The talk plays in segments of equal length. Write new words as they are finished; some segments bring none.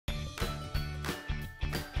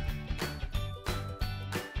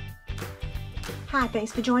Hi,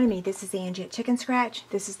 thanks for joining me. This is Angie at ChicnScratch.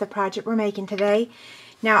 This is the project we're making today.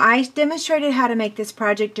 Now, I demonstrated how to make this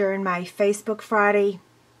project during my Facebook Friday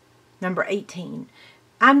number 18.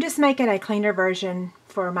 I'm just making a cleaner version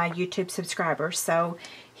for my YouTube subscribers. So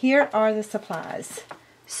here are the supplies.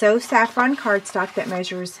 So Saffron cardstock that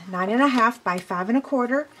measures 9.5 by 5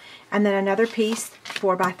 1/4, and then another piece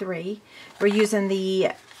 4 by 3. We're using the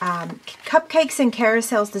Cupcakes and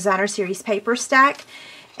Carousels Designer Series paper stack.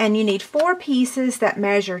 And you need 4 pieces that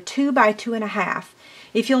measure 2 by 2.5.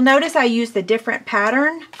 If you'll notice, I used a different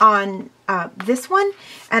pattern on this one,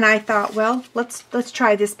 and I thought, well, let's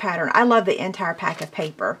try this pattern. I love the entire pack of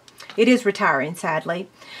paper. It is retiring, sadly.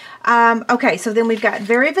 Okay, so then we've got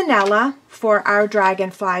Very Vanilla for our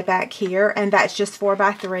dragonfly back here, and that's just 4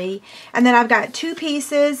 by 3. And then I've got 2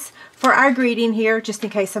 pieces for our greeting here, just in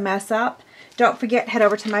case I mess up. Don't forget, head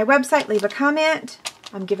over to my website, leave a comment.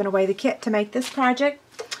 I'm giving away the kit to make this project.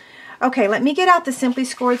 Okay, let me get out the Simply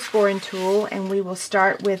Scored scoring tool, and we will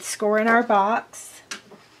start with scoring our box.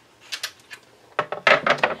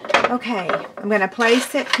 Okay, I'm going to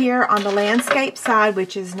place it here on the landscape side,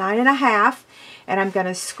 which is 9.5, and I'm going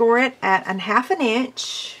to score it at 1/2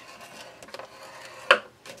 inch,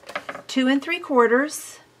 2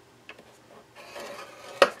 3/4,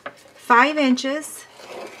 5 inches,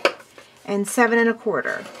 and 7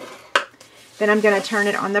 1/4. Then I'm going to turn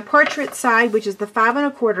it on the portrait side, which is the 5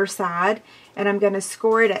 1/4 side, and I'm going to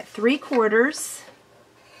score it at 3/4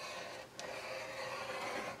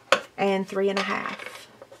 and 3 1/2.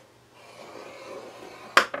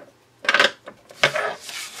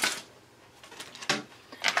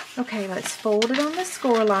 Okay, let's fold it on the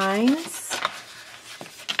score lines.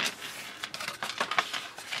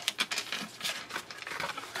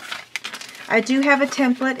 I do have a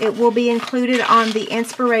template. It will be included on the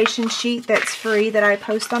inspiration sheet that's free that I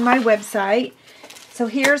post on my website. So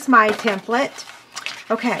here's my template.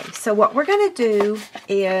 Okay, so what we're going to do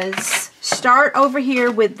is start over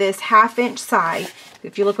here with this 1/2 inch side.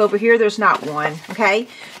 If you look over here, there's not one. Okay,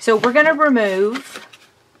 so we're going to remove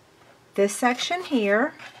this section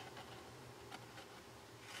here,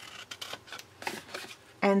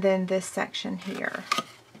 and then this section here.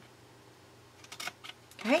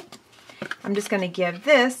 Okay. I'm just going to give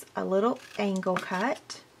this a little angle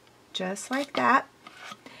cut, just like that.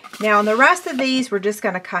 Now on the rest of these, we're just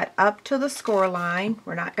going to cut up to the score line.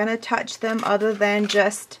 We're not going to touch them other than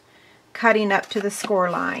just cutting up to the score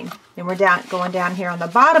line. And we're going down here on the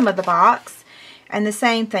bottom of the box, and the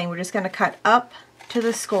same thing. We're just going to cut up to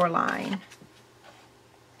the score line.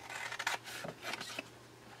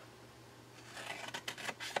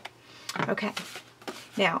 Okay,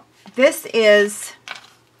 now this is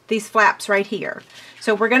these flaps right here.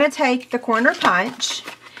 So we're going to take the corner punch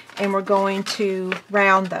and we're going to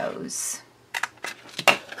round those.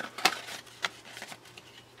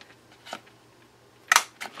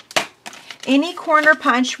 Any corner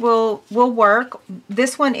punch will work.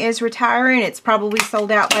 This one is retiring. It's probably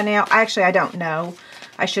sold out by now. Actually, I don't know.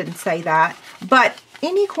 I shouldn't say that. But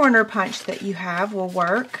any corner punch that you have will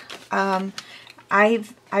work.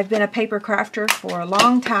 I've been a paper crafter for a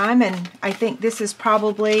long time, and I think this is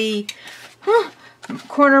probably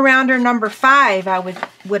corner rounder number 5, I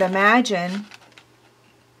would imagine.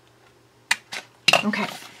 Okay.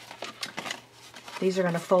 These are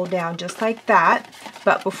going to fold down just like that.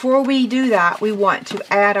 But before we do that, we want to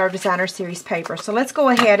add our Designer Series paper. So let's go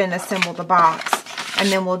ahead and assemble the box, and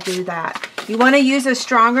then we'll do that. You want to use a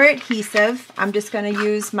stronger adhesive. I'm just going to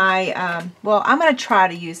use my, well, I'm going to try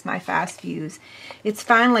to use my Fast Fuse. It's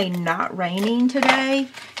finally not raining today.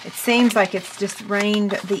 It seems like it's just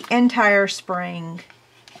rained the entire spring.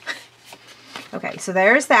 Okay, so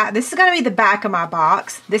there's that. This is going to be the back of my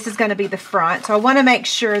box. This is going to be the front. So I want to make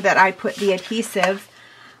sure that I put the adhesive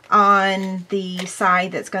on the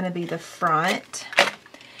side that's going to be the front.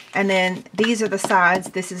 And then these are the sides.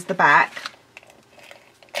 This is the back.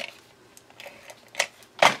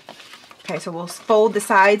 Okay, so we'll fold the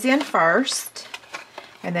sides in first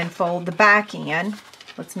and then fold the back in.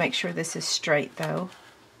 Let's make sure this is straight though.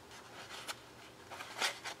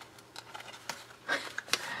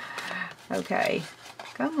 Okay,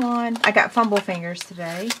 come on. I got fumble fingers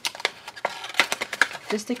today.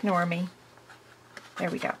 Just ignore me. There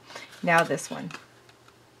we go. Now this one.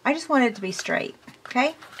 I just want it to be straight,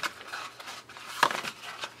 okay?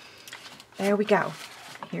 There we go.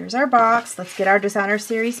 Here's our box. Let's get our Designer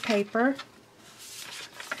Series paper.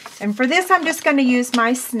 And for this, I'm just going to use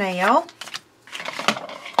my snail.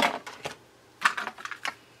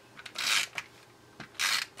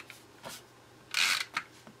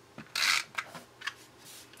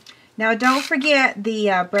 Now don't forget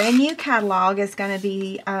the brand new catalog is going to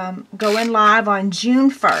be going live on June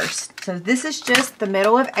 1st. So this is just the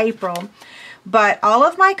middle of April. But all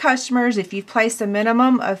of my customers, if you've placed a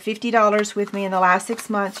minimum of $50 with me in the last 6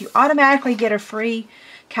 months, you automatically get a free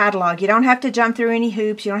catalog. You don't have to jump through any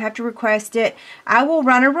hoops. You don't have to request it. I will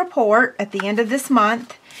run a report at the end of this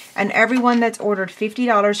month, and everyone that's ordered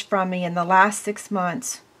 $50 from me in the last 6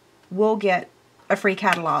 months will get a free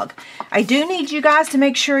catalog. I do need you guys to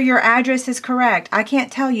make sure your address is correct. I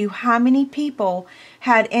can't tell you how many people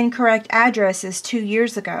had incorrect addresses 2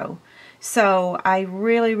 years ago. So I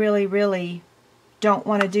really don't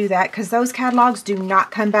want to do that, because those catalogs do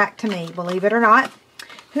not come back to me, believe it or not.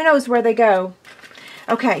 Who knows where they go?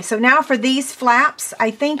 Okay, so now for these flaps,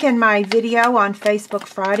 I think in my video on Facebook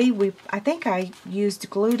Friday, I think I used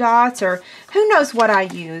glue dots, or who knows what I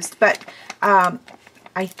used, but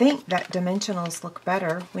I think that dimensionals look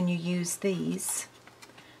better when you use these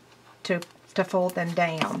to fold them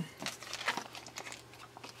down.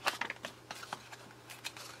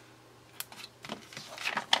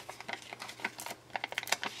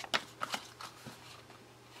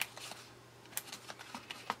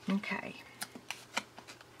 Okay.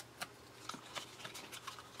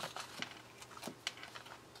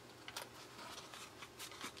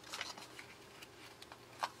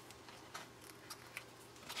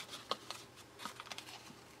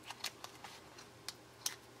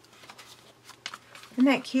 Isn't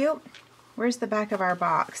that cute? Where's the back of our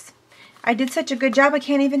box? I did such a good job I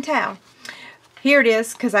can't even tell. Here it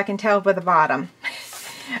is, because I can tell by the bottom.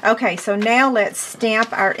 Okay, so now let's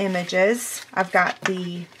stamp our images. I've got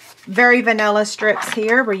the very vanilla strips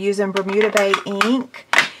here. We're using Bermuda Bay ink,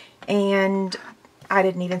 and I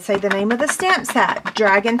didn't even say the name of the stamp set,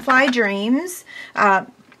 Dragonfly Dreams. I've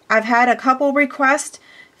had a couple requests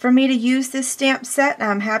for me to use this stamp set, and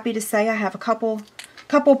I'm happy to say I have a couple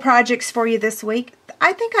projects for you this week.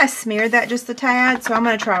 I think I smeared that just a tad, so I'm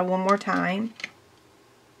going to try one more time.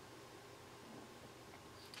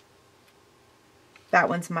 That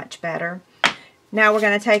one's much better. Now we're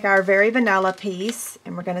going to take our very vanilla piece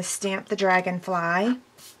and we're going to stamp the dragonfly.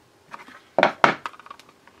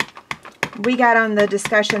 We got on the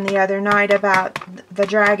discussion the other night about the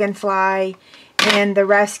dragonfly and the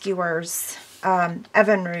rescuers,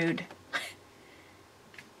 Evinrude.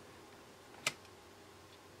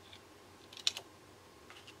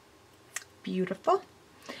 Beautiful.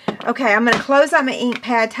 Okay, I'm going to close out my ink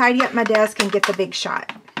pad, tidy up my desk, and get the big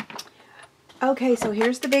shot. Okay, so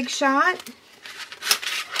here's the big shot.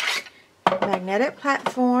 Magnetic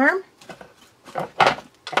platform.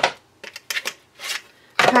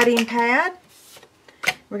 Cutting pad.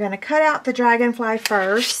 We're going to cut out the dragonfly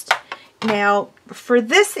first. Now, for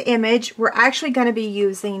this image, we're actually going to be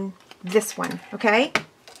using this one, okay?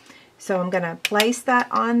 So I'm going to place that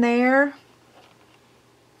on there.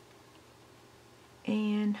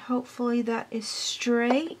 And hopefully that is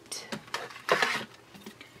straight.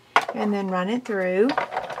 And then run it through.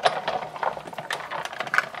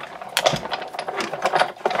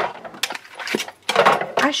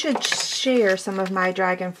 I should share some of my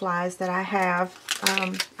dragonflies that I have.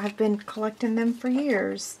 I've been collecting them for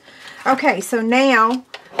years. Okay, so now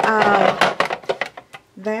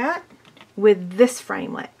that with this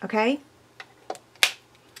framelit, okay?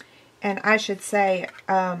 And I should say,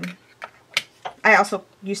 I also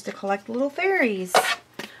used to collect little fairies.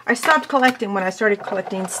 I stopped collecting when I started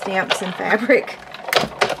collecting stamps and fabric.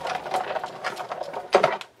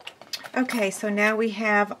 Okay, so now we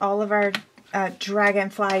have all of our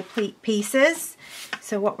dragonfly pieces.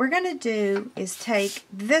 So what we're going to do is take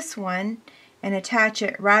this one and attach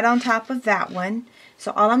it right on top of that one.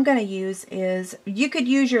 So all I'm going to use is, you could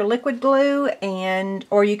use your liquid glue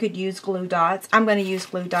or you could use glue dots. I'm going to use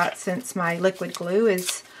glue dots since my liquid glue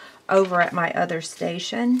is over at my other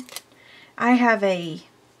station. I have a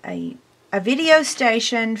video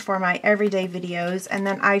station for my everyday videos, and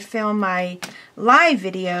then I film my live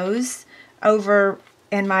videos over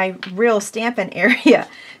in my real stamping area.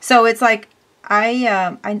 So it's like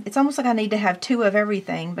it's almost like I need to have two of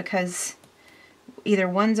everything, because either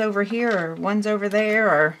one's over here or one's over there,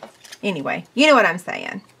 or anyway, you know what I'm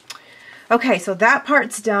saying. Okay, so that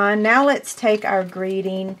part's done. Now let's take our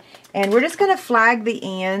greeting, and we're just going to flag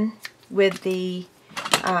the end with the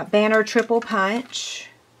banner triple punch.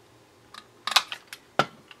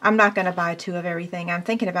 I'm not going to buy two of everything. I'm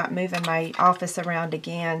thinking about moving my office around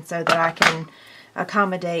again so that I can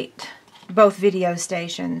accommodate both video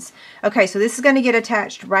stations. Okay, so this is going to get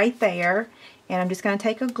attached right there, and I'm just going to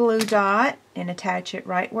take a glue dot and attach it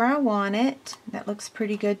right where I want it. That looks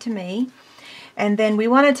pretty good to me. And then we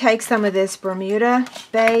want to take some of this Bermuda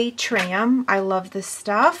Bay trim. I love this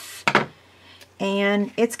stuff.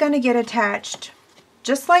 And it's going to get attached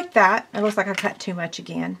just like that. It looks like I cut too much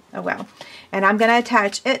again. Oh well. And I'm going to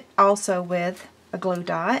attach it also with a glue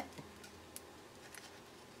dot.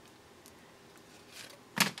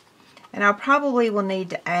 And I probably will need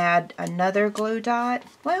to add another glue dot.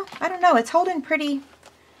 Well, I don't know. It's holding pretty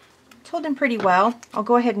well. I'll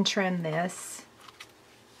go ahead and trim this.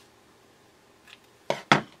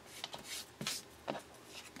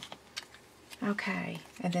 Okay,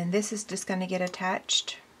 and then this is just going to get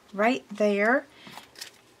attached right there.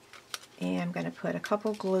 And I'm going to put a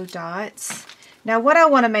couple glue dots. Now what I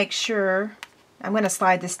want to make sure, I'm going to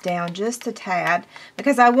slide this down just a tad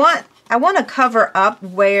because I want to cover up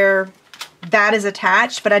where that is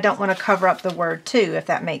attached, but I don't want to cover up the word to, if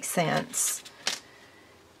that makes sense.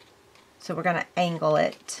 So we're going to angle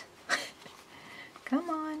it. Come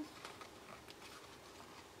on.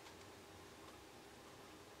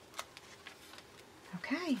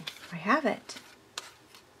 Okay, I have it.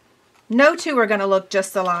 No two are going to look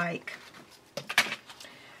just alike.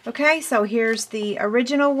 Okay, so here's the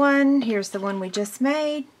original one. Here's the one we just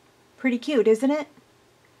made. Pretty cute, isn't it?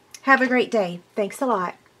 Have a great day. Thanks a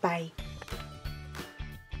lot. Bye.